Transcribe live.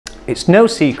It's no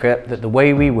secret that the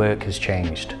way we work has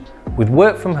changed, with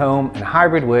work from home and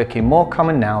hybrid working more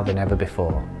common now than ever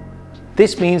before.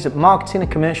 This means that marketing a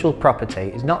commercial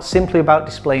property is not simply about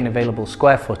displaying available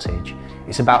square footage,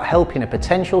 it's about helping a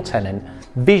potential tenant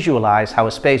visualise how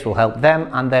a space will help them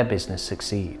and their business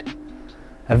succeed.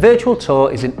 A virtual tour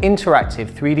is an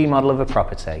interactive 3D model of a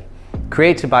property,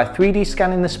 created by 3D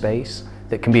scanning the space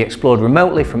that can be explored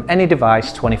remotely from any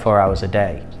device 24 hours a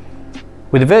day.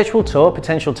 With a virtual tour,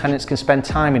 potential tenants can spend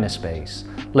time in a space,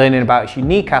 learning about its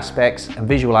unique aspects and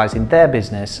visualising their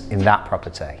business in that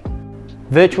property.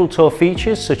 Virtual tour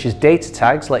features such as data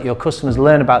tags let your customers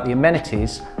learn about the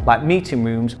amenities like meeting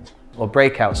rooms or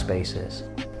breakout spaces.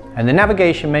 And the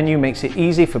navigation menu makes it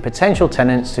easy for potential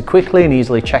tenants to quickly and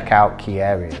easily check out key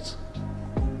areas.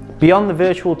 Beyond the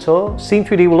virtual tour,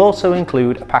 Scene3D will also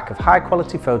include a pack of high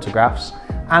quality photographs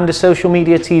and a social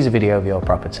media teaser video of your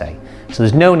property, so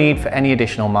there's no need for any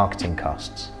additional marketing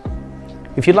costs.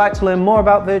 If you'd like to learn more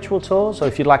about virtual tours, or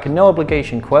if you'd like a no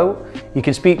obligation quote, you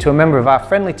can speak to a member of our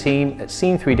friendly team at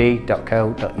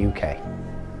scene3d.co.uk.